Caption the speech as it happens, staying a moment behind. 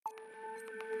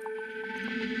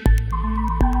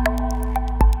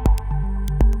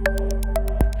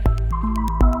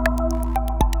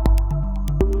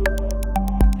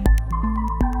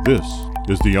This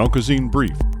is the OncoZine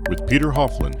Brief with Peter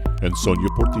Hofland and Sonia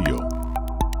Portillo.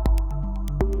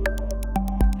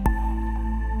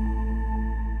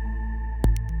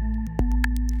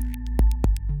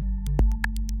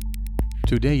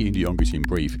 Today in the OncoZine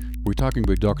Brief, we're talking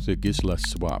with Dr. Gisela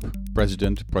Schwab,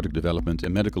 President, Product Development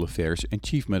and Medical Affairs and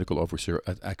Chief Medical Officer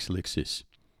at Exelixis.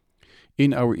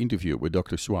 In our interview with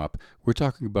Dr. Schwab, we're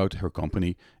talking about her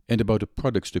company and about the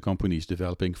products the company is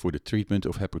developing for the treatment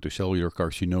of hepatocellular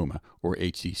carcinoma, or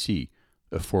HCC,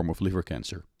 a form of liver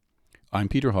cancer. I'm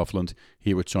Peter Hofland,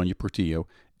 here with Sonia Portillo,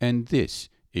 and this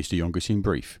is the OncoZine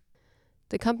Brief.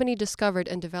 The company discovered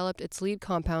and developed its lead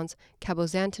compounds,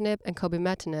 cabozantinib and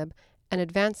cobimetinib, and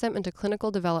advanced them into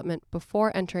clinical development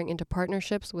before entering into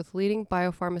partnerships with leading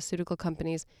biopharmaceutical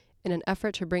companies in an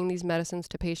effort to bring these medicines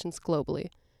to patients globally.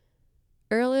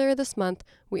 Earlier this month,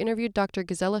 we interviewed Dr.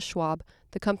 Gisela Schwab,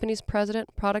 the company's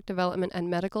President, Product Development and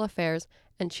Medical Affairs,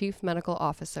 and Chief Medical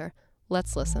Officer.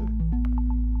 Let's listen.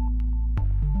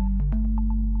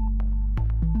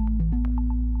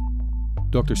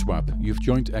 Dr. Schwab, you've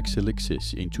joined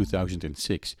Exelixis in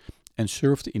 2006 and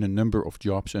served in a number of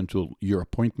jobs until your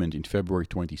appointment in February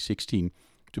 2016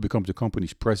 to become the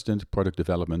company's President, Product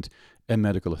Development and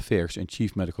Medical Affairs and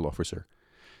Chief Medical Officer.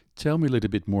 Tell me a little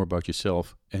bit more about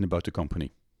yourself and about the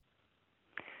company.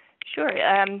 Sure.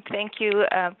 Thank you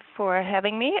for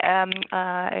having me.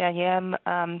 I am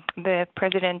the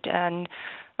President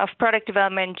of Product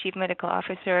Development, Chief Medical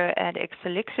Officer at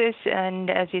Exelixis, and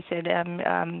as you said,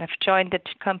 I've joined the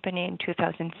company in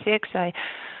 2006.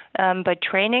 By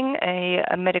training,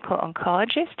 a medical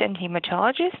oncologist and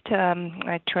hematologist.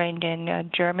 I trained in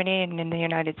Germany and in the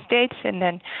United States, and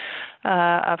then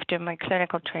after my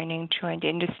clinical training, joined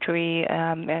industry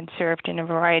and served in a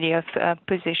variety of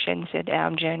positions at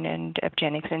Amgen and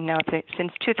Upgenix, and now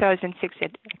since 2006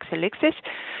 at Exelixis.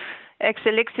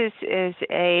 Exelixis is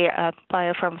a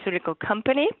biopharmaceutical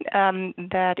company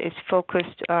that is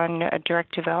focused on drug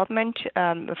development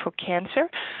for cancer.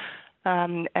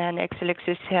 And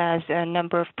Exelixis has a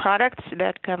number of products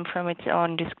that come from its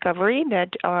own discovery that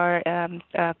are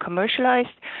commercialized.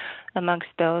 Amongst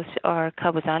those are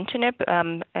cabozantinib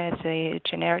as a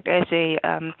generic,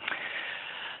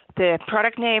 the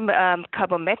product name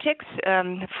Cabometyx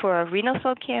for renal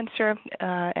cell cancer,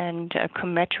 and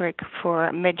Cobimetyx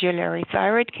for medullary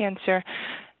thyroid cancer.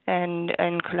 And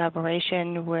in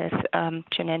collaboration with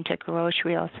Genentech Roche,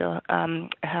 we also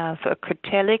have a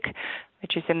Cotellic,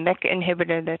 which is a MEK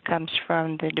inhibitor that comes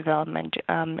from the development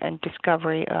and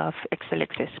discovery of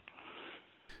Exelixis.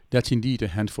 That's indeed a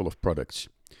handful of products.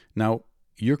 Now,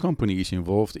 your company is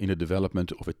involved in the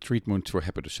development of a treatment for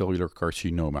hepatocellular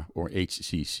carcinoma, or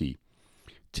HCC.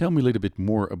 Tell me a little bit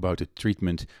more about the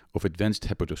treatment of advanced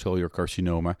hepatocellular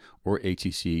carcinoma, or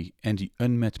HCC, and the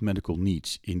unmet medical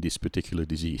needs in this particular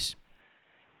disease.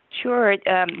 Sure.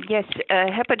 Yes,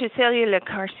 hepatocellular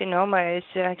carcinoma is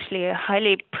actually a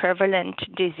highly prevalent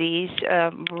disease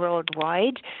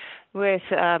worldwide, with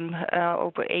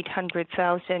over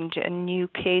 800,000 new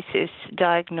cases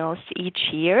diagnosed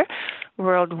each year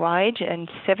worldwide and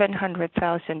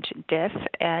 700,000 deaths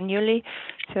annually.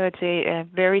 So it's a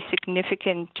very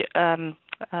significant and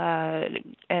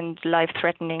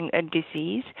life-threatening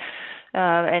disease.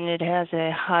 And it has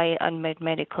a high unmet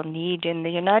medical need. In the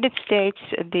United States,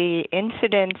 the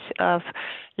incidence of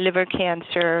liver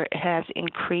cancer has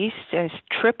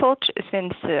tripled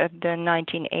since the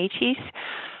 1980s.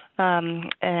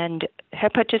 And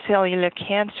hepatocellular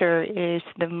cancer is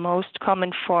the most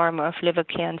common form of liver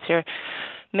cancer,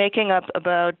 making up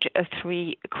about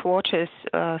 3/4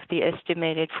 of the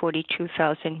estimated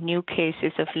 42,000 new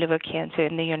cases of liver cancer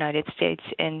in the United States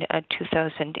in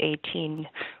 2018,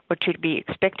 or to be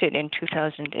expected in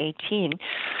 2018.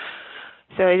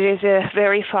 So it is a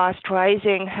very fast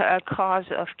rising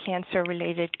cause of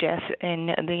cancer-related death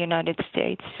in the United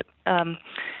States.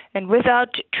 And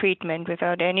without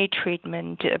any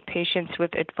treatment, patients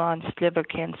with advanced liver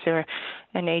cancer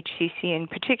and HCC in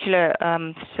particular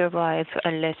survive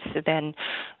less than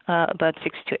about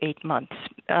 6 to 8 months.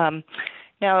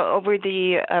 Now, over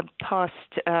the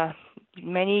past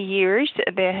many years,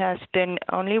 there has been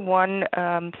only one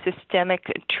systemic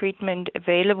treatment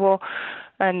available,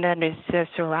 and that is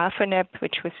sorafenib,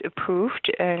 which was approved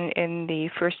in the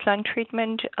first-line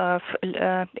treatment of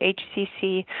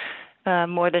HCC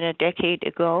more than a decade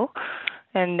ago.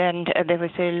 And then there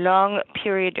was a long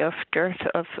period of dearth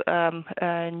of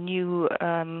new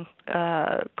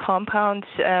compounds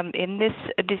in this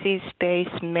disease space.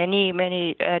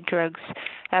 Many drugs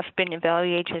have been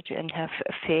evaluated and have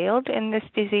failed in this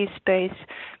disease space,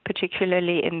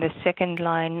 particularly in the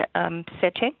second-line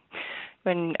setting.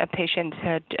 when patients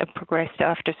had progressed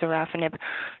after sorafenib.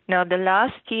 Now, the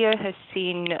last year has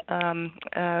seen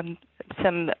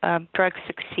some drugs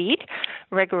succeed.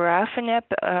 Regorafenib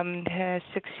has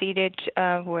succeeded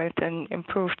with an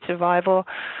improved survival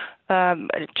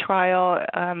trial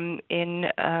in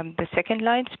the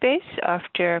second-line space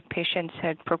after patients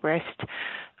had progressed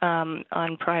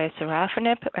on prior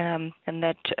sorafenib, and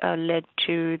that led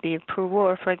to the approval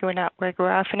of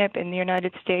regorafenib in the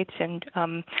United States and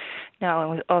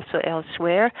now also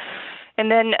elsewhere. And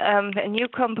then a new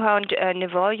compound,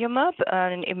 nivolumab,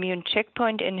 an immune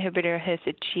checkpoint inhibitor, has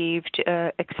achieved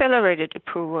accelerated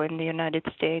approval in the United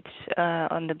States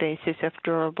on the basis of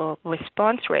durable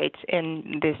response rates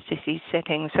in this disease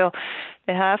setting. So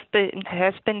there has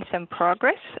been some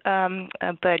progress,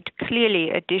 but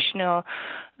clearly additional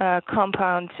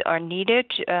compounds are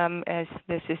needed as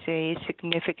this is a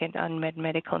significant unmet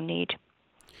medical need.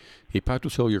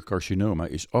 Hepatocellular carcinoma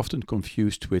is often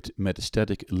confused with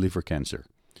metastatic liver cancer.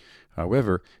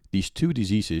 However, these two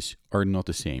diseases are not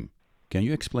the same. Can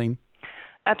you explain?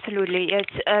 Absolutely, yes.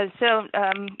 So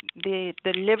the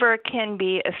liver can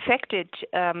be affected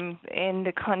in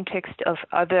the context of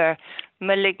other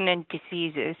malignant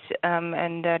diseases,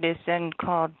 and that is then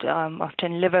called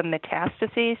often liver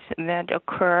metastases that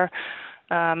occur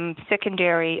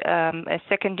secondary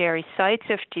sites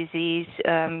of disease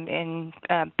in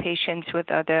patients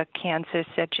with other cancers,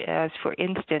 such as, for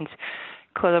instance,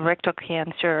 colorectal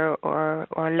cancer or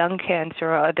lung cancer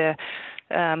or other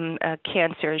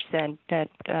cancers that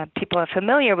people are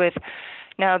familiar with.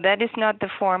 Now, that is not the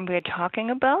form we're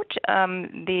talking about.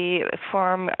 The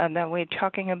form that we're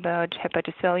talking about,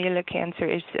 hepatocellular cancer,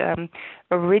 is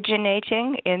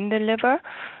originating in the liver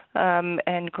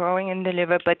and growing in the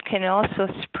liver, but can also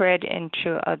spread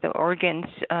into other organs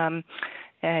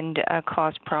and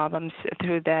cause problems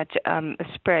through that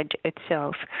spread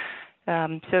itself.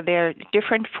 So there are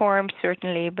different forms,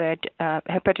 certainly, but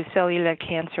hepatocellular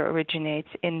cancer originates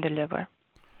in the liver.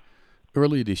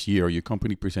 Earlier this year, your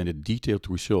company presented detailed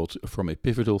results from a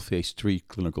pivotal phase 3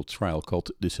 clinical trial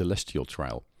called the Celestial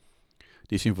trial.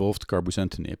 This involved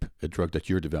cabozantinib, a drug that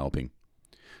you're developing.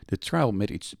 The trial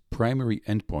met its primary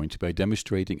endpoint by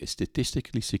demonstrating a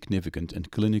statistically significant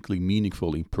and clinically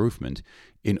meaningful improvement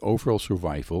in overall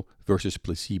survival versus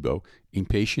placebo in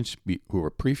patients who were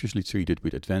previously treated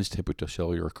with advanced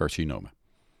hepatocellular carcinoma.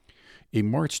 In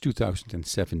March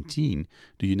 2017,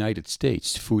 the United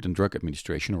States Food and Drug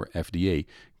Administration, or FDA,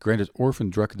 granted orphan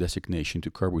drug designation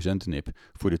to cabozantinib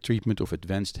for the treatment of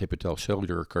advanced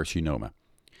hepatocellular carcinoma.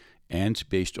 And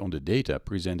based on the data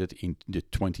presented in the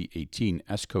 2018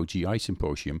 ASCO GI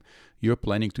Symposium, you're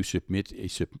planning to submit a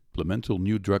supplemental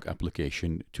new drug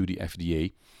application to the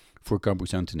FDA for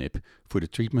cabozantinib for the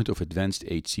treatment of advanced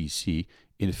HCC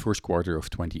in the first quarter of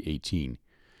 2018.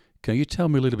 Can you tell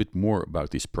me a little bit more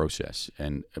about this process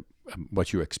and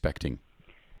what you're expecting?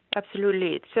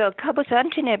 Absolutely. So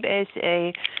cabozantinib is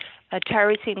a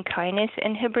tyrosine kinase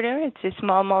inhibitor. It's a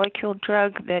small molecule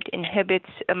drug that inhibits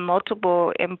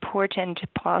multiple important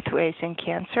pathways in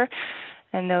cancer,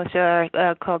 and those are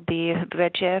called the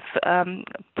VEGF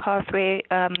pathway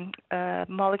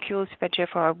molecules,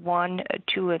 VEGFR1,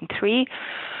 2, and 3,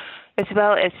 as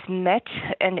well as MET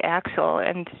and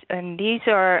AXL. And these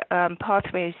are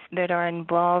pathways that are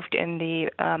involved in the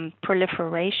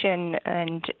proliferation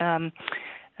and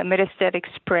metastatic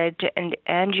spread and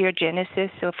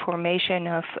angiogenesis, so formation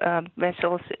of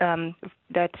vessels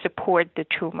that support the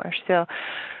tumor. So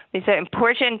these are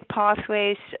important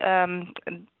pathways.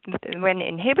 When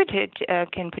inhibited,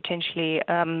 can potentially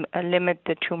limit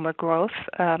the tumor growth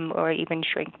or even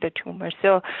shrink the tumor.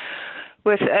 So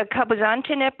with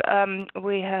cabozantinib,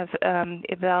 we have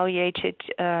evaluated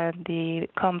the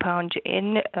compound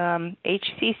in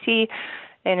HCC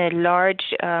in a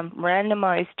large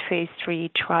randomized phase 3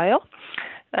 trial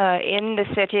in the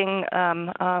setting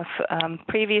of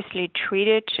previously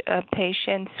treated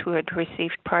patients who had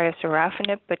received prior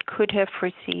sorafenib but could have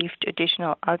received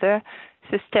additional other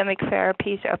systemic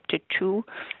therapies, up to 2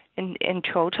 in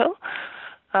total.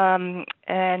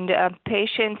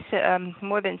 Patients,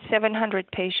 more than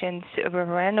 700 patients, were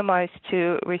randomized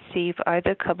to receive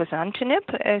either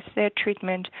cabozantinib as their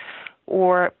treatment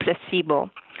or placebo,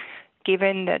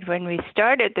 given that when we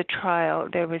started the trial,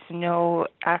 there was no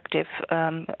active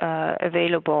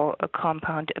available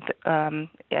compound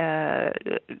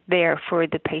there for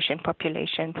the patient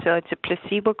population. So it's a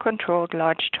placebo-controlled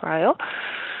large trial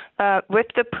with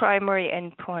the primary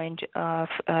endpoint of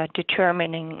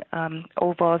determining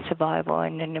overall survival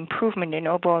and an improvement in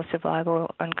overall survival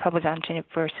on cabozantinib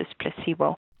versus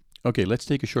placebo. Okay, let's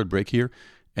take a short break here,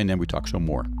 and then we talk some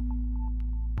more.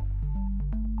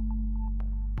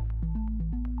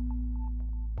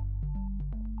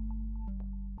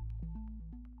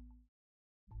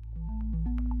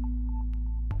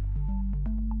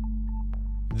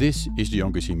 This is the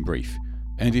OncoZine Brief,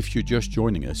 and if you're just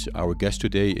joining us, our guest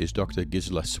today is Dr.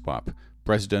 Gisela Schwab,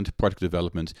 President, Product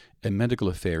Development and Medical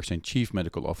Affairs and Chief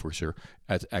Medical Officer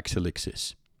at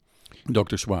Exelixis.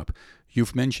 Dr. Schwab,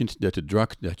 you've mentioned that the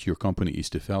drug that your company is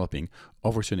developing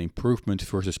offers an improvement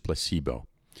versus placebo.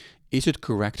 Is it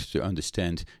correct to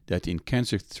understand that in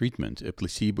cancer treatment, a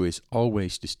placebo is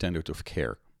always the standard of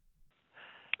care?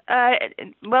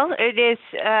 Well, it is.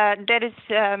 That is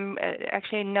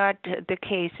actually not the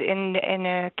case in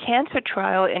a cancer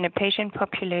trial in a patient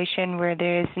population where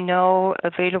there is no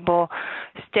available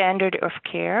standard of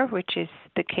care, which is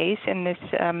the case in this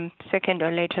second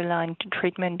or later line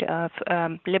treatment of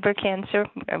liver cancer,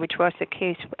 which was the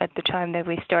case at the time that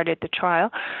we started the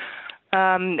trial.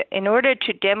 In order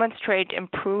to demonstrate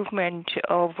improvement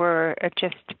over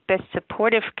just best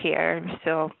supportive care,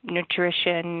 so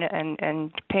nutrition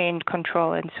and pain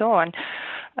control and so on,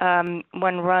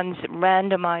 one runs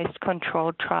randomized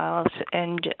controlled trials,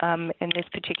 and in this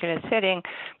particular setting,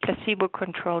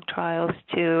 placebo-controlled trials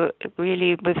to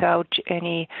really, without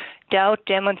any doubt,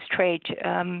 demonstrate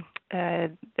a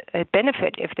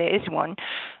benefit, if there is one,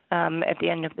 at the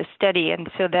end of the study. And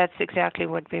so that's exactly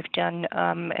what we've done.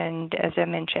 And as I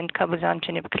mentioned,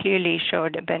 cabozantinib clearly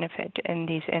showed a benefit in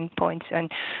these endpoints and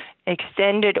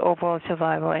extended overall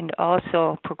survival and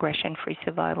also progression-free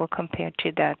survival compared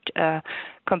to that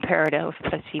comparator of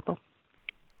placebo.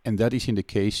 And that is in the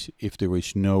case if there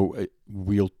is no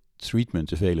real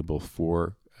treatment available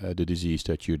for the disease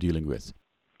that you're dealing with.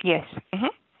 Yes. Mm-hmm.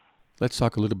 Let's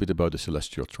talk a little bit about the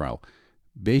Celestial trial.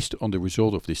 Based on the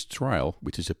result of this trial,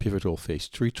 which is a pivotal phase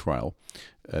 3 trial,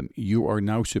 you are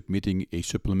now submitting a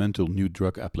supplemental new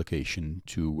drug application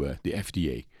to the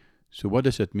FDA. So what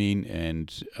does that mean,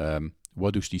 and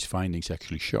what do these findings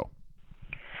actually show?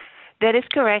 That is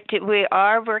correct. We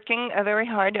are working very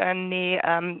hard on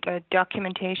the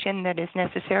documentation that is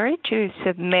necessary to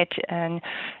submit a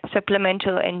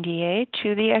supplemental NDA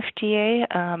to the FDA,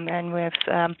 and we've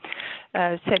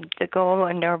set the goal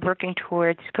and are working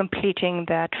towards completing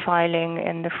that filing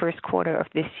in the first quarter of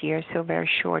this year, so very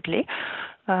shortly.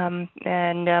 And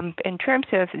in terms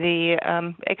of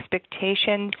the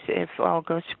expectations, if all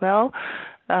goes well,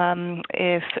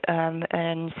 if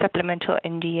a supplemental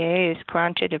NDA is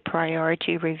granted a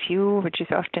priority review, which is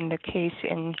often the case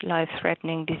in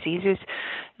life-threatening diseases,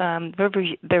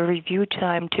 the review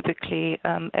time typically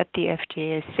at the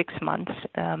FDA is 6 months.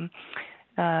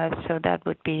 So that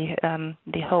would be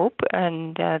the hope,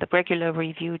 and the regular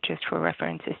review, just for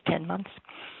reference, is 10 months.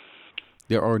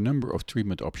 There are a number of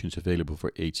treatment options available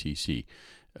for HCC.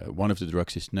 One of the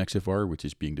drugs is Nexavar, which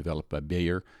is being developed by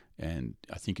Bayer, and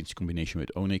I think it's a combination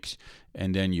with Onyx.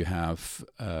 And then you have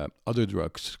other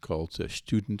drugs called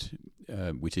Student,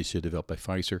 which is developed by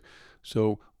Pfizer.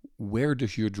 So where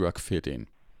does your drug fit in?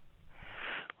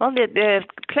 Well, the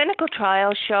clinical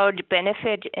trial showed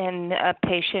benefit in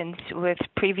patients with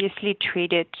previously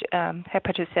treated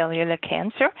hepatocellular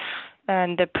cancer.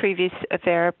 And the previous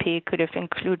therapy could have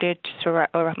included,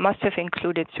 or must have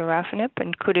included, sorafenib,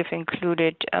 and could have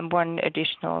included one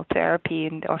additional therapy,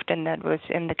 and often that was,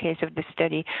 in the case of the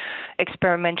study,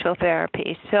 experimental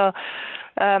therapy. So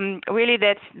really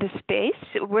that's the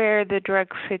space where the drug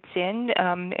fits in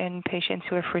patients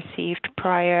who have received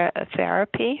prior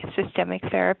therapy, systemic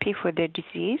therapy for their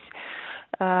disease.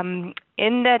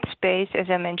 In that space, as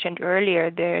I mentioned earlier,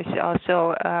 there's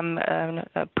also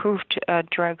approved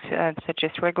drugs such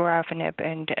as regorafenib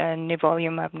and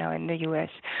nivolumab now in the U.S.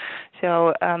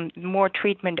 So more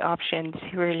treatment options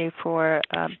really for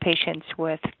patients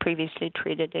with previously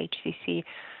treated HCC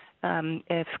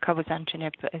if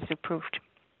cabozantinib is approved.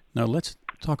 Now let's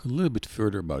talk a little bit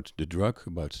further about the drug,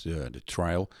 about the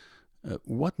trial.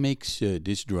 What makes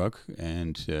this drug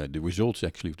and the results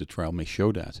actually of the trial may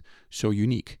show that so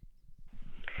unique?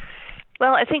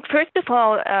 Well, I think first of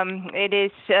all, it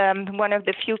is one of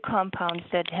the few compounds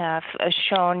that have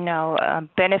shown now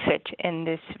benefit in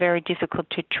this very difficult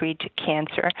to treat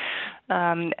cancer,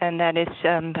 and that is,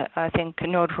 I think,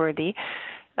 noteworthy.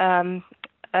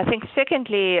 I think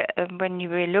secondly, when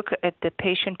we look at the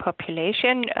patient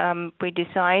population, we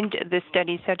designed the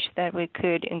study such that we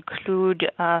could include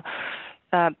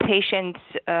patients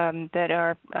that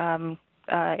are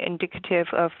indicative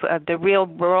of the real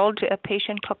world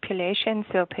patient population,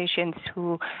 so patients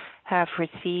who have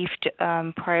received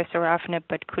prior sorafenib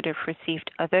but could have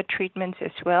received other treatments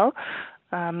as well,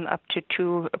 up to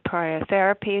 2 prior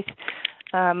therapies.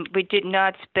 We did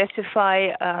not specify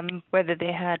whether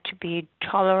they had to be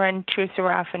tolerant to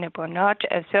sorafenib or not.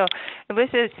 So it was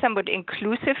a somewhat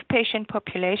inclusive patient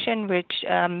population, which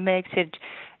makes it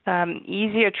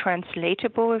easier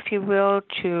translatable, if you will,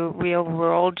 to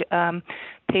real-world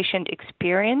patient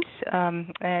experience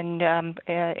and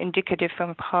indicative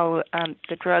of how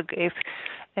the drug, if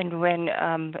and when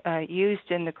used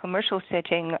in the commercial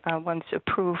setting, once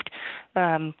approved,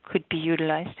 could be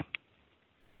utilized.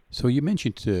 So you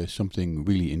mentioned something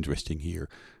really interesting here.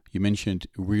 You mentioned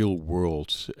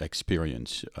real-world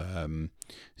experience.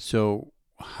 So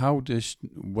how does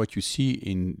what you see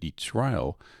in the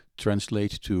trial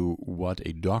translate to what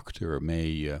a doctor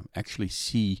may actually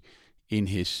see in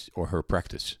his or her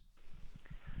practice?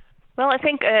 Well, I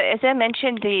think, as I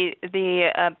mentioned,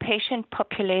 the patient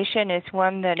population is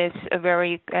one that is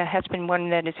has been one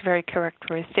that is very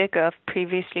characteristic of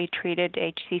previously treated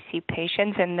HCC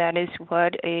patients, and that is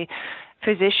what a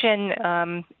physician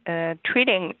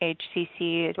treating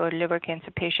HCC or liver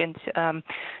cancer patients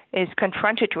is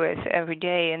confronted with every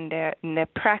day in their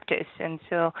practice, and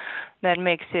so that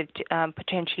makes it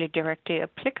potentially directly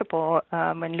applicable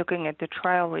when looking at the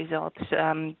trial results.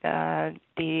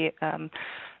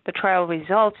 The trial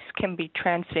results can be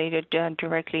translated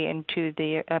directly into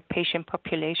the patient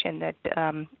population that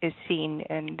is seen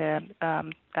in the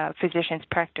physician's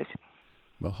practice.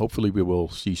 Well, hopefully we will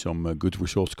see some good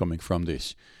results coming from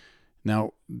this.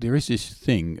 Now, there is this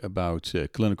thing about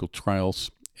clinical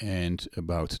trials and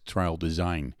about trial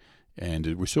design and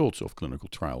the results of clinical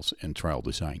trials and trial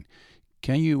design.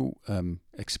 Can you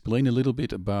explain a little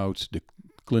bit about the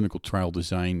clinical trial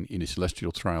design in the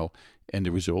Celestial trial and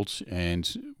the results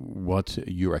and what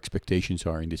your expectations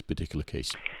are in this particular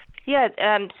case? Yeah,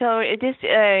 so it is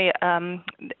a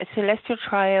Celestial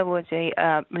trial was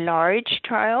a large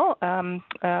trial,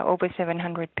 over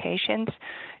 700 patients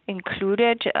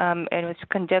included. It was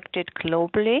conducted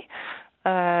globally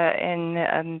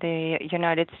in the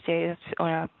United States,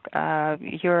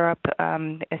 Europe,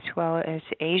 as well as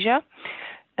Asia.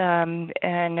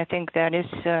 And I think that is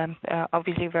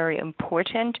obviously very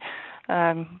important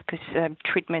because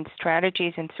treatment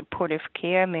strategies and supportive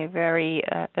care may vary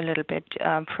a little bit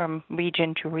from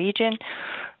region to region.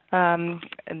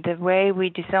 The way we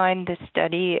designed the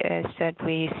study is that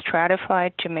we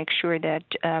stratified to make sure that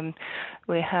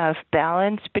we have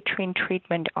balance between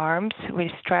treatment arms.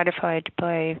 We stratified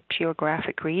by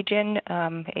geographic region,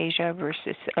 Asia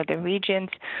versus other regions.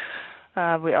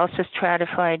 We also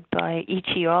stratified by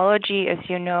etiology. As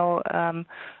you know,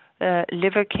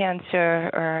 liver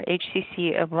cancer or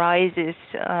HCC arises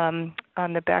on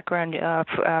the background of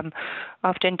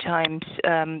oftentimes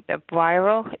a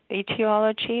viral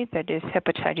etiology, that is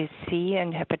hepatitis C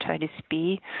and hepatitis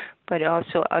B, but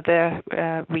also other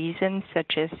reasons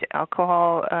such as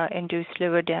alcohol-induced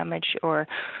liver damage or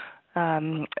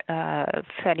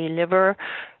fatty liver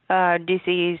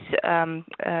disease.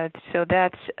 So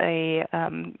that's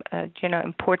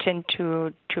important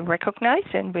to recognize,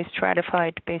 and we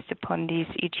stratified based upon these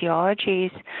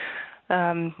etiologies,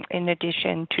 in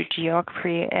addition to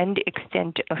geography and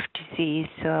extent of disease.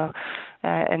 So,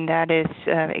 and that is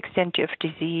extent of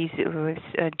disease was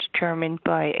determined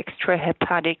by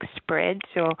extrahepatic spread.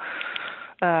 So.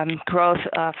 Growth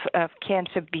of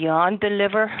cancer beyond the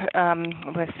liver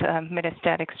with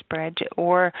metastatic spread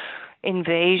or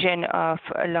invasion of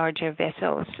larger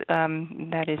vessels.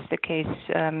 That is the case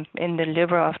in the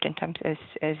liver oftentimes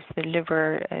as the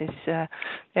liver is there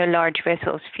are large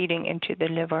vessels feeding into the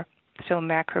liver. So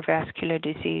macrovascular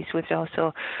disease was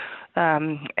also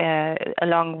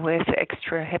along with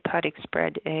extrahepatic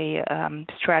spread a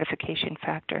stratification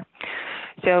factor.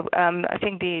 So I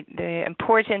think the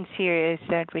importance here is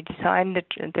that we designed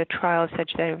the trial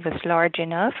such that it was large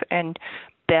enough and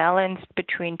balanced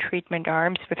between treatment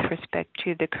arms with respect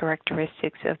to the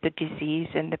characteristics of the disease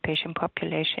and the patient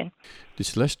population. The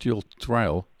Celestial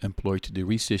trial employed the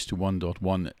RECIST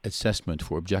 1.1 assessment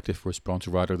for objective response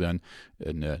rather than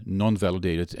a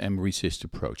non-validated mRECIST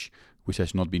approach, which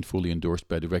has not been fully endorsed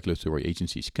by the regulatory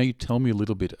agencies. Can you tell me a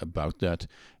little bit about that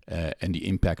and the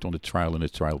impact on the trial and the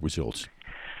trial results?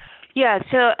 Yeah,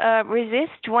 so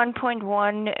RECIST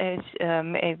 1.1 is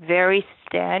a very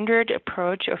standard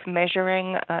approach of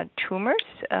measuring tumors,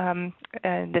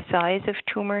 the size of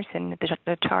tumors and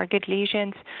the target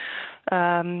lesions.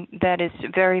 That is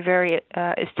very, very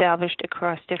established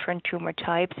across different tumor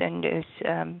types, and is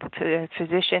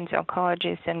physicians,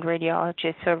 oncologists, and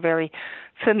radiologists are very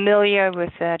familiar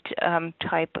with that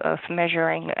type of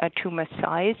measuring tumor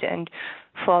size and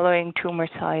following tumor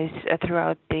size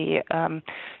throughout the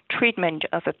treatment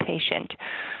of a patient.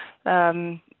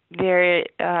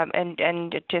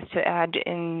 and just to add,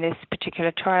 in this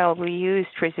particular trial, we used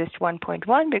RECIST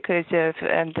 1.1 because of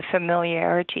the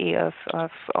familiarity of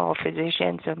all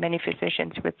physicians, or many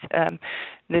physicians, with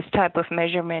this type of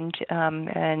measurement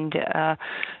and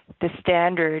the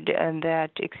standard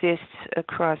that exists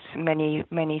across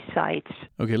many sites.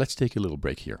 Okay, let's take a little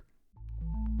break here.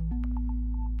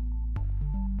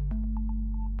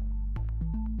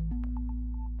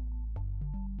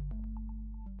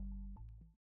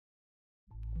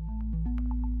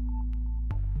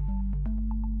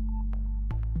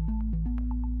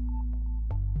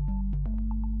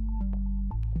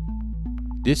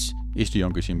 This is the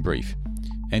OncoZine Brief,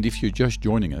 and if you're just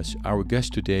joining us, our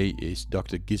guest today is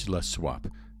Dr. Gisela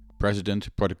Schwab,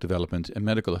 President, Product Development and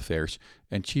Medical Affairs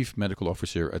and Chief Medical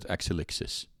Officer at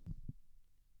Exelixis.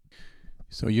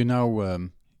 So you're now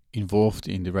involved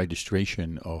in the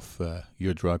registration of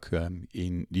your drug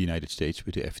in the United States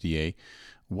with the FDA.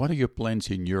 What are your plans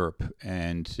in Europe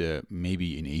and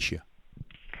maybe in Asia?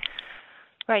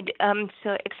 Right.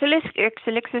 So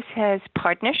Exelixis has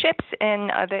partnerships in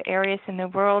other areas in the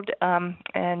world,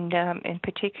 and in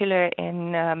particular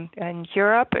in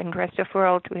Europe and rest of the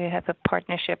world, we have a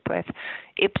partnership with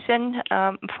Ipsen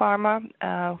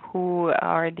Pharma, who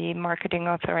are the marketing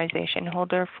authorization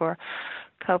holder for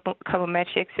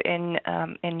Cabometyx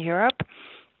in Europe,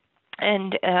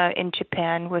 and in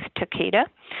Japan with Takeda.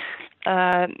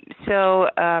 So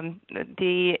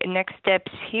the next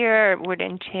steps here would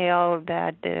entail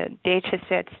that the data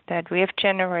sets that we have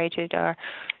generated are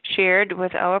shared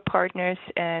with our partners,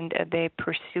 and they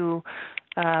pursue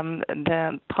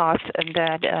the path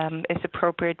that is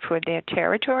appropriate for their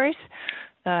territories.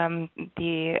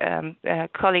 The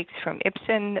colleagues from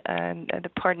Ipsen and the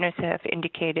partners have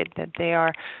indicated that they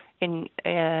are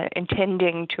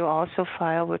intending to also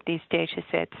file with these data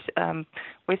sets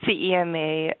with the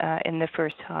EMA in the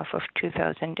first half of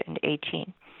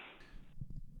 2018.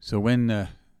 So when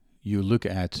you look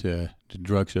at the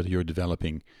drugs that you're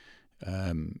developing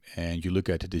and you look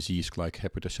at a disease like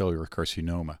hepatocellular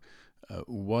carcinoma,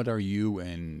 what are you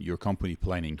and your company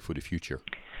planning for the future?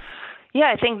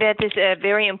 Yeah, I think that is a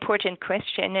very important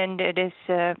question, and it is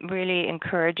really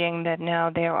encouraging that now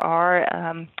there are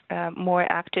more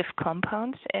active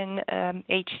compounds in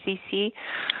HCC.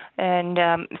 And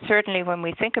certainly when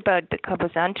we think about the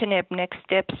cabozantinib next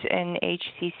steps in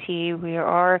HCC, we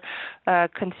are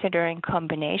considering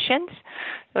combinations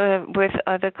with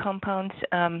other compounds.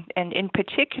 And in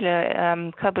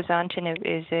particular, cabozantinib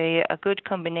is a good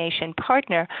combination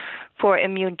partner for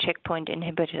immune checkpoint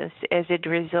inhibitors, as it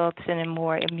results in a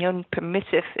more immune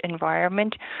permissive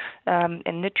environment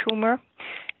in the tumor.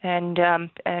 And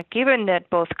given that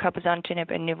both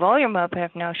cabozantinib and nivolumab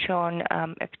have now shown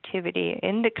activity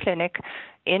in the clinic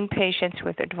in patients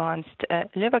with advanced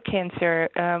liver cancer,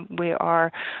 we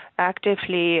are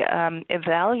actively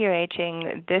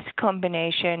evaluating this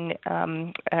combination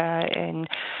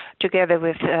together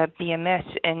with BMS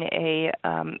in a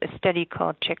study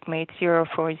called Checkmate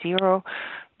 040,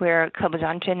 where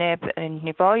cabozantinib and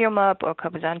nivolumab, or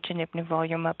cabozantinib,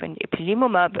 nivolumab, and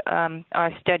ipilimumab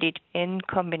are studied in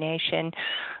combination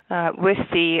with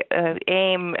the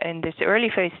aim in this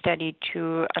early phase study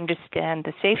to understand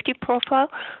the safety profile,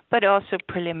 but also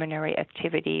preliminary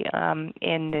activity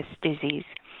in this disease.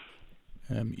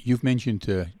 You've mentioned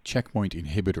checkpoint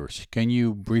inhibitors. Can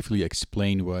you briefly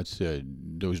explain what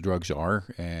those drugs are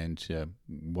and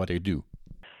what they do?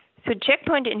 So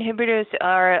checkpoint inhibitors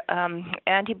are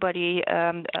antibody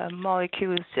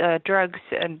molecules, drugs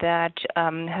that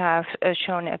have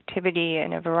shown activity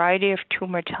in a variety of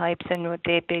tumor types, and what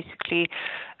they basically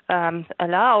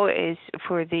allow is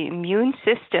for the immune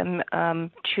system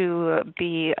to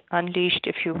be unleashed,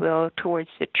 if you will, towards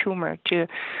the tumor,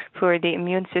 for the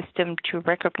immune system to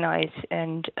recognize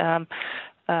and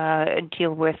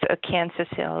deal with cancer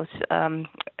cells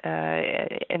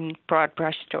in broad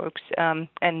brushstrokes.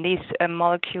 And these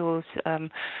molecules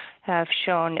have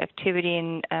shown activity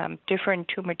in different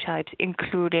tumor types,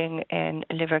 including in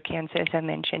liver cancer. As I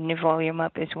mentioned,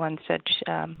 nivolumab is one such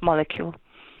molecule.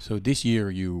 So this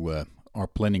year you are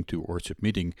planning to, or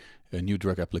submitting, a new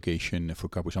drug application for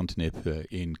cabozantinib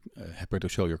in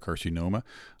hepatocellular carcinoma.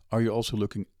 Are you also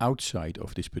looking outside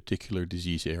of this particular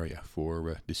disease area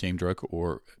for the same drug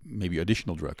or maybe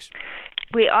additional drugs?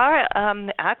 We are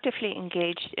actively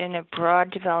engaged in a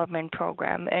broad development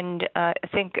program, and I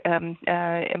think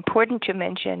important to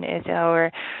mention is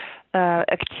our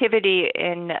activity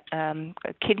in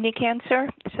kidney cancer.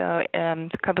 So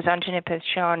cabozantinib has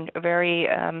shown very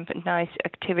nice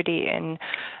activity in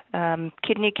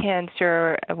kidney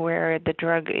cancer, where the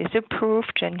drug is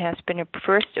approved and has been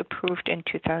first approved in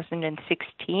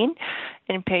 2016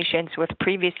 in patients with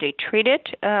previously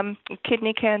treated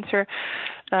kidney cancer.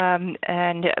 And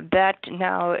that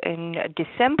now in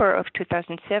December of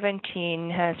 2017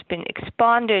 has been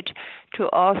expanded to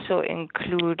also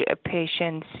include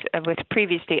patients with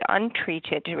previously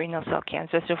untreated renal cell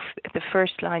cancer, so the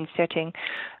first-line setting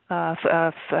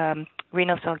of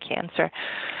renal cell cancer.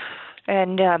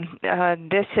 And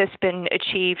this has been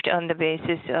achieved on the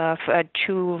basis of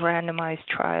two randomized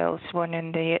trials, one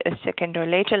in the second or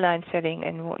later line setting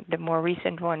and the more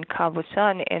recent one,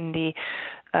 cabozantinib, in the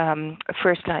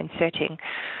first-line setting.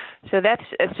 So that's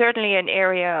certainly an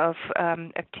area of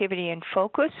activity and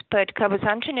focus, but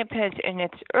cabozantinib has in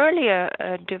its earlier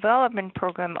development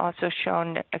program also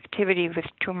shown activity with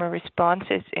tumor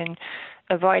responses in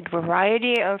a wide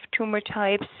variety of tumor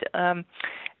types.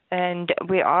 And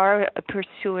we are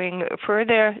pursuing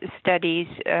further studies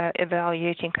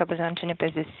evaluating cabozantinib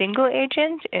as a single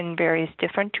agent in various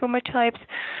different tumor types,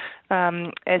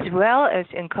 as well as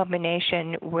in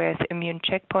combination with immune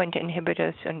checkpoint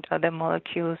inhibitors and other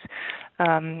molecules.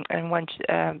 And one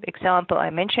example I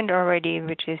mentioned already,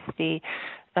 which is the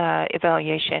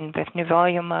evaluation with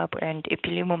nivolumab and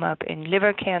ipilimumab in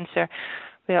liver cancer.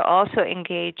 We are also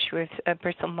engaged with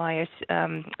Bristol Myers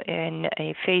in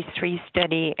a phase 3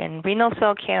 study in renal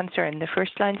cell cancer in the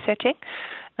first-line setting,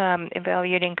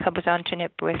 evaluating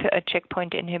cabozantinib with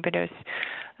checkpoint inhibitors,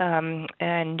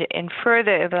 and in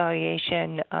further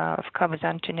evaluation of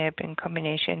cabozantinib in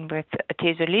combination with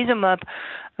atezolizumab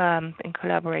in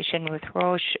collaboration with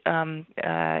Roche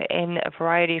in a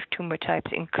variety of tumor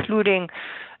types, including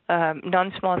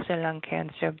non-small cell lung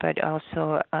cancer, but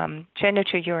also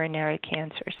genitourinary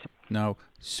cancers. Now,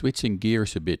 switching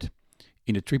gears a bit,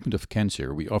 in the treatment of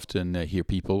cancer, we often hear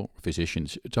people,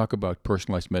 physicians, talk about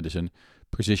personalized medicine,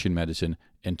 precision medicine,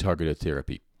 and targeted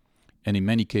therapy. And in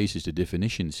many cases, the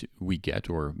definitions we get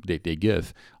or they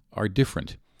give are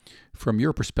different. From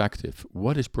your perspective,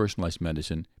 what is personalized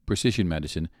medicine, precision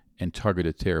medicine, and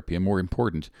targeted therapy? And more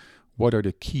important, what are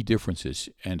the key differences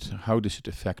and how does it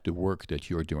affect the work that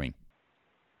you're doing?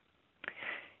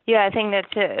 Yeah, I think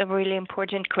that's a really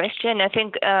important question. I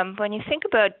think when you think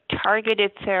about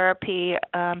targeted therapy,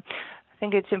 I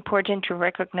think it's important to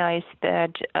recognize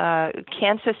that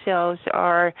cancer cells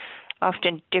are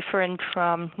often different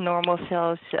from normal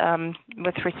cells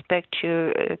with respect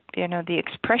to the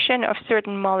expression of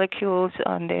certain molecules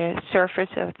on the surface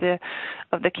of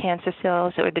the cancer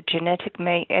cells, or the genetic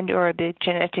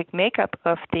makeup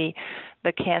of the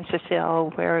cancer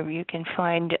cell, where you can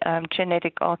find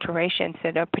genetic alterations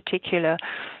that are particular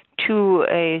to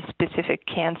a specific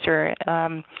cancer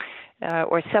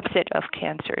or subset of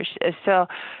cancers. So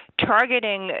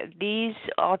targeting these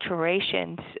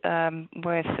alterations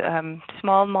with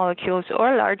small molecules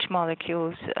or large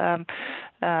molecules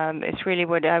is really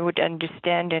what I would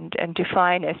understand and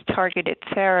define as targeted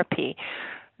therapy.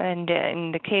 And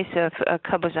in the case of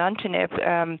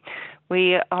cabozantinib,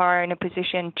 we are in a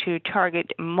position to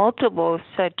target multiple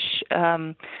such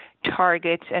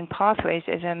targets and pathways,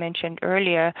 as I mentioned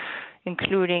earlier,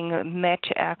 including MET,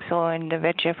 AXL, and the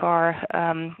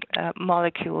VEGFR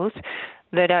molecules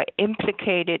that are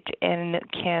implicated in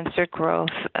cancer growth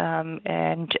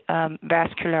and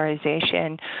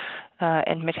vascularization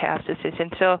and metastasis.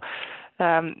 And so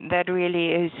that really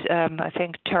is, I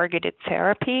think, targeted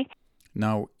therapy.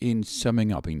 Now, in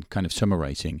summing up, in kind of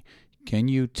summarizing, can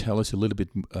you tell us a little bit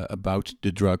about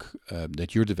the drug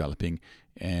that you're developing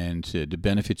and the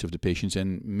benefits of the patients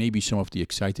and maybe some of the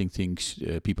exciting things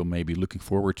people may be looking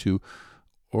forward to,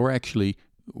 or actually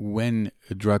when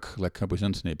a drug like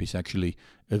cabozantinib is actually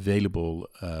available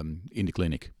in the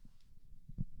clinic?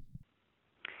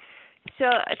 So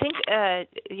I think,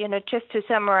 just to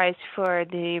summarize for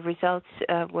the results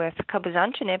with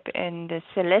cabozantinib in the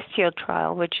Celestial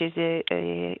trial, which is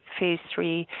a phase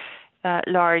 3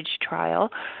 large trial,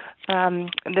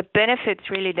 the benefits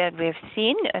really that we have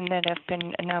seen and that have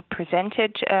been now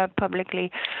presented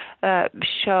publicly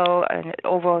show an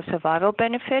overall survival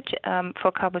benefit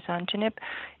for cabozantinib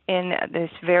in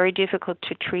this very difficult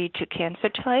to treat cancer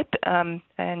type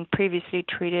and previously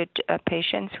treated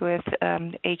patients with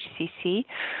HCC.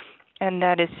 And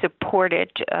that is supported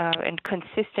and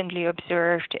consistently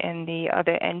observed in the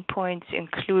other endpoints,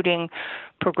 including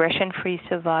progression-free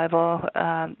survival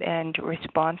and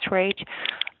response rate.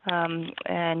 The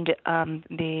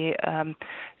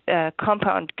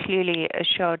compound clearly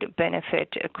showed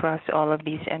benefit across all of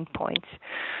these endpoints.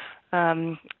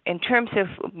 In terms of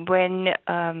when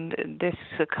this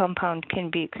compound can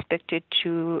be expected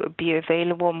to be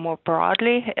available more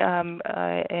broadly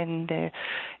in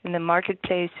the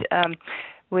marketplace,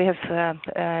 we have,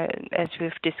 as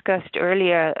we've discussed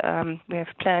earlier, we have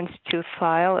plans to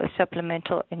file a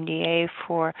supplemental NDA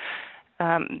for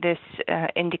this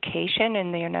indication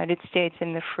in the United States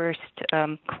in the first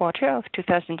quarter of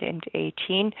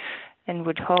 2018, and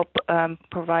would hope,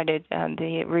 provided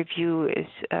the review is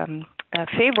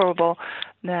favorable,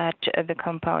 that the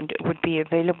compound would be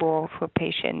available for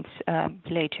patients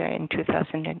later in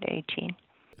 2018.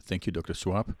 Thank you, Dr.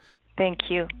 Schwab. Thank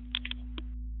you.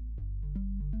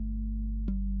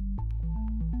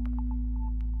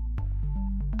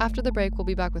 After the break, we'll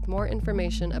be back with more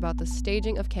information about the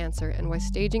staging of cancer and why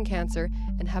staging cancer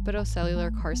in hepatocellular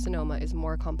carcinoma is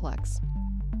more complex.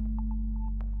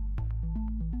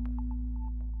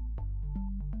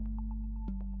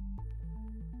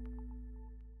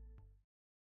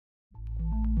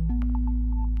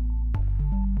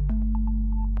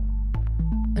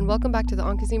 And welcome back to the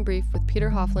OncoZine Brief with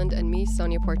Peter Hofland and me,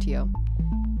 Sonia Portillo.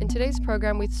 In today's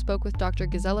program, we spoke with Dr.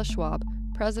 Gisela Schwab,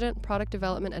 President, Product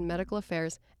Development and Medical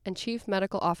Affairs, and Chief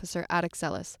Medical Officer at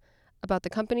Exelixis, about the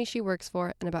company she works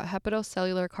for and about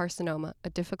hepatocellular carcinoma,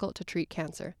 a difficult-to-treat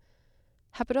cancer.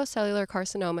 Hepatocellular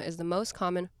carcinoma is the most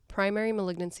common primary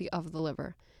malignancy of the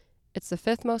liver. It's the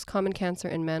 5th most common cancer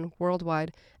in men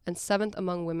worldwide and 7th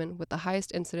among women, with the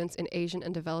highest incidence in Asian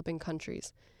and developing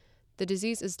countries. The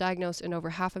disease is diagnosed in over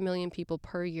 500,000 people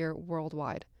per year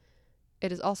worldwide.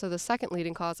 It is also the second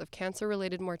leading cause of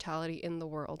cancer-related mortality in the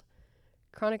world.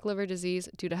 Chronic liver disease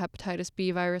due to hepatitis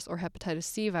B virus or hepatitis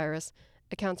C virus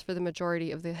accounts for the majority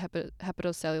of the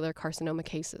hepatocellular carcinoma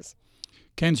cases.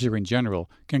 Cancer in general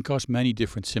can cause many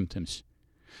different symptoms.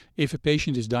 If a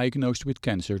patient is diagnosed with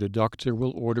cancer, the doctor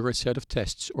will order a set of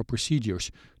tests or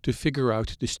procedures to figure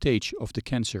out the stage of the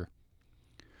cancer.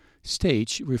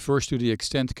 Stage refers to the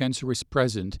extent cancer is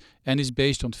present and is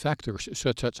based on factors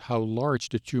such as how large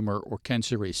the tumor or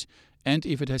cancer is and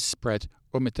if it has spread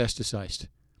or metastasized.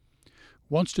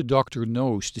 Once the doctor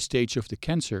knows the stage of the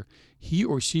cancer, he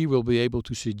or she will be able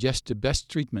to suggest the best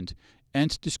treatment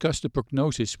and discuss the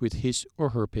prognosis with his or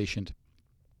her patient.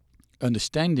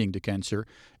 Understanding the cancer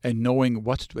and knowing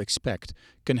what to expect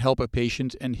can help a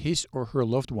patient and his or her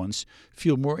loved ones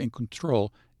feel more in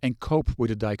control and cope with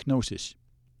the diagnosis.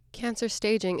 Cancer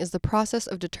staging is the process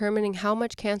of determining how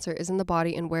much cancer is in the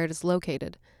body and where it is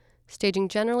located. Staging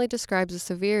generally describes the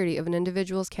severity of an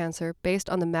individual's cancer based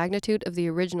on the magnitude of the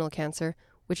original cancer,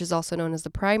 which is also known as the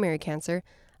primary cancer,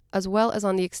 as well as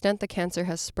on the extent the cancer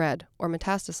has spread or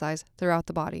metastasized throughout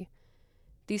the body.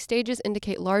 These stages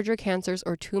indicate larger cancers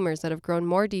or tumors that have grown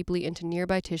more deeply into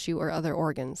nearby tissue or other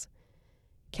organs.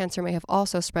 Cancer may have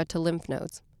also spread to lymph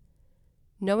nodes.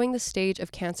 Knowing the stage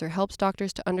of cancer helps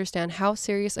doctors to understand how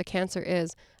serious a cancer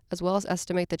is, as well as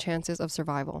estimate the chances of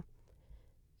survival.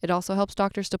 It also helps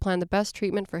doctors to plan the best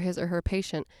treatment for his or her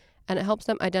patient, and it helps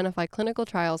them identify clinical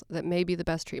trials that may be the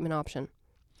best treatment option.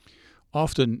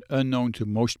 Often unknown to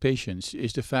most patients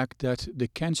is the fact that the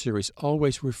cancer is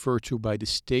always referred to by the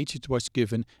stage it was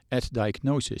given at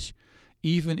diagnosis,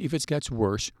 even if it gets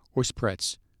worse or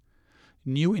spreads.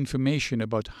 New information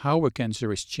about how a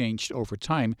cancer is changed over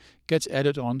time gets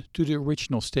added on to the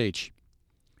original stage.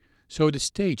 So the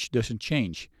stage doesn't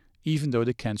change, even though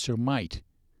the cancer might.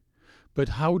 But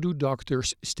how do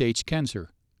doctors stage cancer?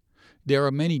 There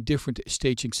are many different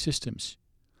staging systems.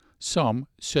 Some,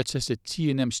 such as the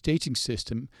TNM staging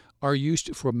system, are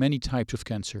used for many types of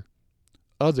cancer.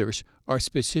 Others are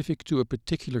specific to a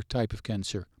particular type of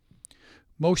cancer.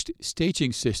 Most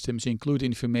staging systems include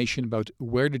information about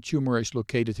where the tumor is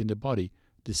located in the body,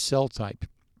 the cell type,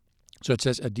 such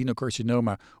as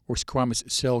adenocarcinoma or squamous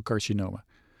cell carcinoma,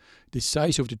 the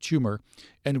size of the tumor,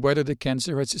 and whether the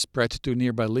cancer has spread to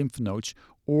nearby lymph nodes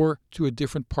or to a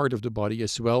different part of the body,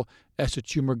 as well as the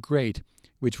tumor grade,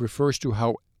 which refers to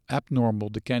how abnormal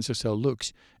the cancer cell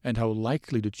looks and how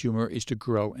likely the tumor is to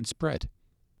grow and spread.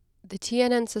 The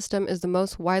TNM system is the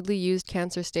most widely used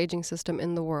cancer staging system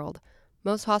in the world.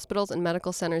 Most hospitals and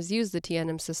medical centers use the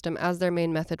TNM system as their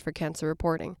main method for cancer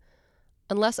reporting.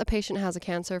 Unless a patient has a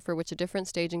cancer for which a different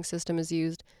staging system is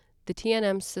used, the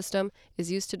TNM system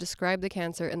is used to describe the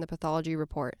cancer in the pathology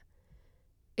report.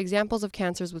 Examples of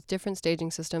cancers with different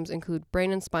staging systems include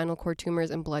brain and spinal cord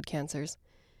tumors and blood cancers.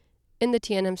 In the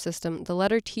TNM system, the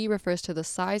letter T refers to the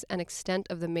size and extent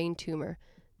of the main tumor.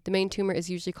 The main tumor is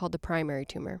usually called the primary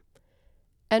tumor.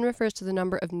 N refers to the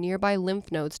number of nearby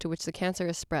lymph nodes to which the cancer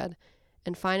is spread.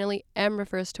 And finally, M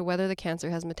refers to whether the cancer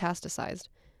has metastasized.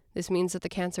 This means that the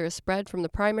cancer is spread from the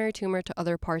primary tumor to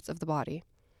other parts of the body.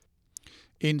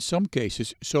 In some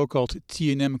cases, so-called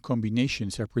T&M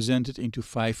combinations are presented into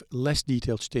 5 less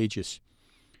detailed stages.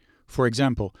 For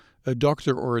example, a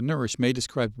doctor or a nurse may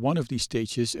describe one of these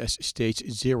stages as stage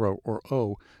 0 or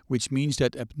O, which means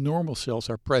that abnormal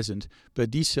cells are present,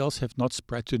 but these cells have not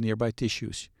spread to nearby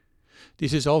tissues.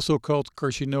 This is also called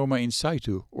carcinoma in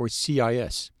situ, or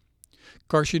CIS.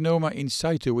 Carcinoma in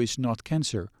situ is not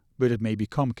cancer, but it may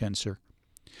become cancer.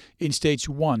 In stage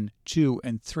 1, 2,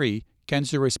 and 3,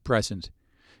 cancer is present.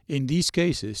 In these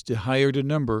cases, the higher the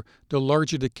number, the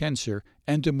larger the cancer,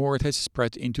 and the more it has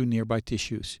spread into nearby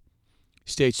tissues.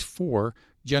 Stage 4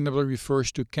 generally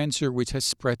refers to cancer which has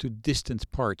spread to distant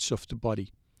parts of the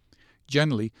body.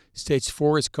 Generally, stage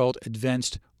 4 is called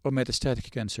advanced or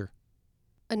metastatic cancer.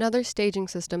 Another staging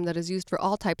system that is used for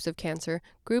all types of cancer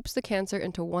groups the cancer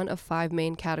into one of 5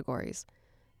 main categories.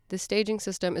 This staging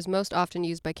system is most often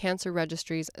used by cancer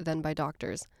registries than by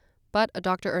doctors, but a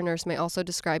doctor or nurse may also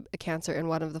describe a cancer in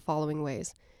one of the following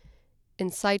ways.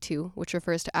 In situ, which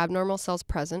refers to abnormal cells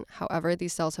present, however,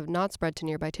 these cells have not spread to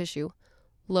nearby tissue.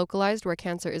 Localized, where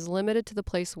cancer is limited to the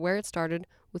place where it started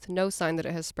with no sign that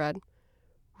it has spread.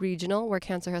 Regional, where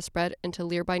cancer has spread into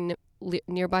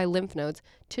nearby lymph nodes,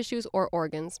 tissues, or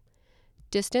organs.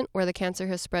 Distant, where the cancer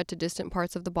has spread to distant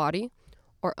parts of the body.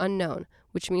 Or unknown,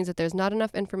 which means that there's not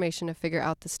enough information to figure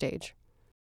out the stage.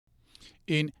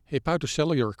 In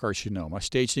hepatocellular carcinoma,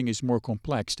 staging is more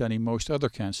complex than in most other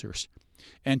cancers.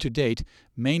 And to date,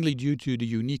 mainly due to the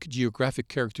unique geographic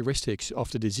characteristics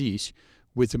of the disease,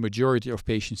 with the majority of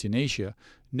patients in Asia,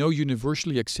 no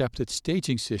universally accepted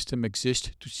staging system exists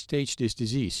to stage this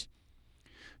disease.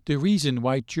 The reason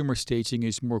why tumor staging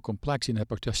is more complex in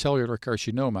hepatocellular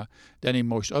carcinoma than in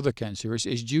most other cancers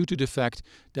is due to the fact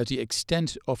that the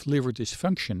extent of liver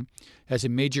dysfunction has a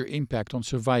major impact on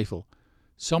survival,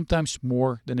 sometimes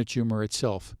more than the tumor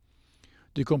itself.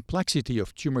 The complexity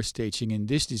of tumor staging in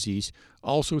this disease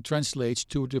also translates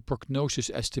to the prognosis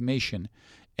estimation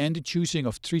and the choosing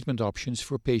of treatment options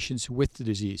for patients with the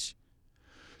disease.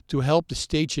 To help the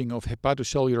staging of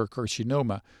hepatocellular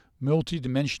carcinoma,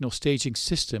 multidimensional staging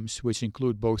systems, which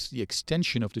include both the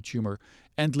extension of the tumor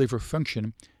and liver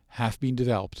function, have been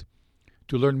developed.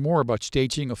 To learn more about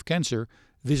staging of cancer,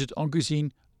 visit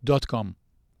OncoZine.com.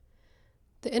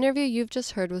 The interview you've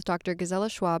just heard with Dr. Gisela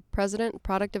Schwab, President,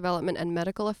 Product Development and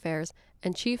Medical Affairs,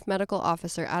 and Chief Medical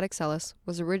Officer at Exelixis,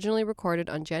 was originally recorded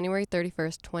on January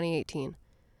 31, 2018.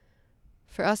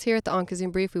 For us here at the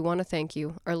OncoZine Brief, we want to thank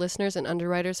you, our listeners and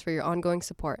underwriters, for your ongoing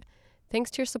support. Thanks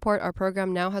to your support, our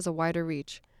program now has a wider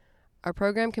reach. Our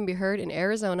program can be heard in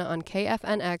Arizona on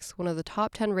KFNX, one of the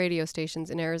top 10 radio stations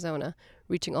in Arizona,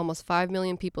 reaching almost 5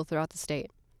 million people throughout the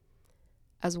state,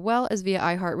 as well as via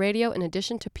iHeartRadio in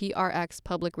addition to PRX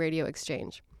Public Radio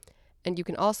Exchange. And you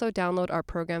can also download our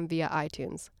program via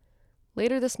iTunes.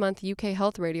 Later this month, UK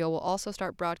Health Radio will also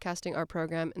start broadcasting our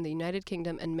program in the United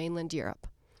Kingdom and mainland Europe.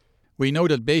 We know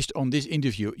that based on this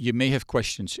interview, you may have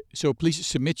questions, so please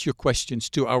submit your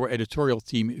questions to our editorial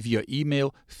team via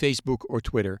email, Facebook, or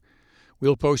Twitter.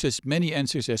 We'll post as many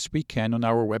answers as we can on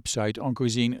our website,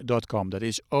 OncoZine.com. That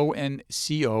is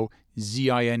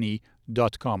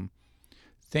OncoZine.com.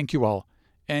 Thank you all,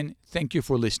 and thank you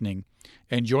for listening.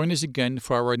 And join us again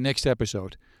for our next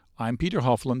episode. I'm Peter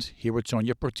Hofland, here with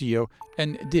Sonia Portillo,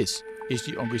 and this is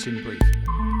the OncoZine Brief.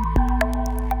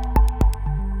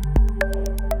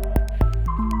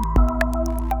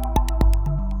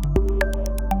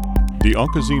 The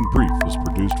OncoZine Brief is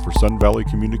produced for Sun Valley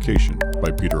Communication by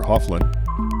Peter Hofland,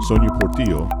 Sonia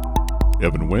Portillo,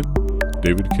 Evan Wendt,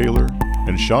 David Kaler,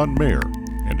 and Sean Mayer,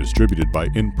 and distributed by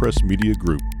InPress Media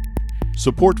Group.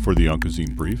 Support for the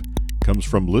OncoZine Brief comes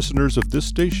from listeners of this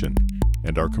station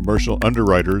and our commercial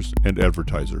underwriters and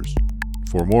advertisers.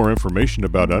 For more information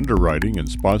about underwriting and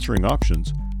sponsoring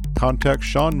options, contact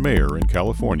Sean Mayer in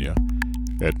California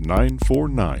at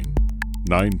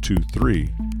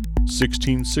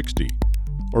 949-923-1660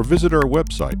 or visit our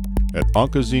website at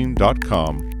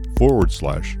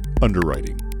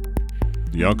OncoZine.com/underwriting.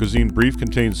 The OncoZine Brief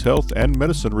contains health and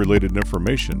medicine-related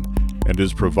information and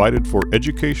is provided for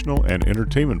educational and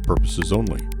entertainment purposes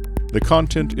only. The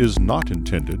content is not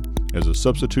intended as a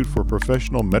substitute for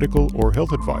professional medical or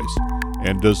health advice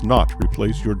and does not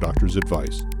replace your doctor's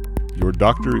advice. Your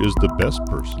doctor is the best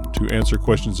person to answer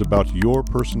questions about your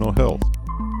personal health.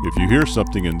 If you hear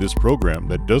something in this program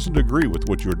that doesn't agree with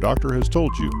what your doctor has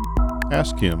told you,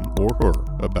 ask him or her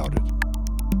about it.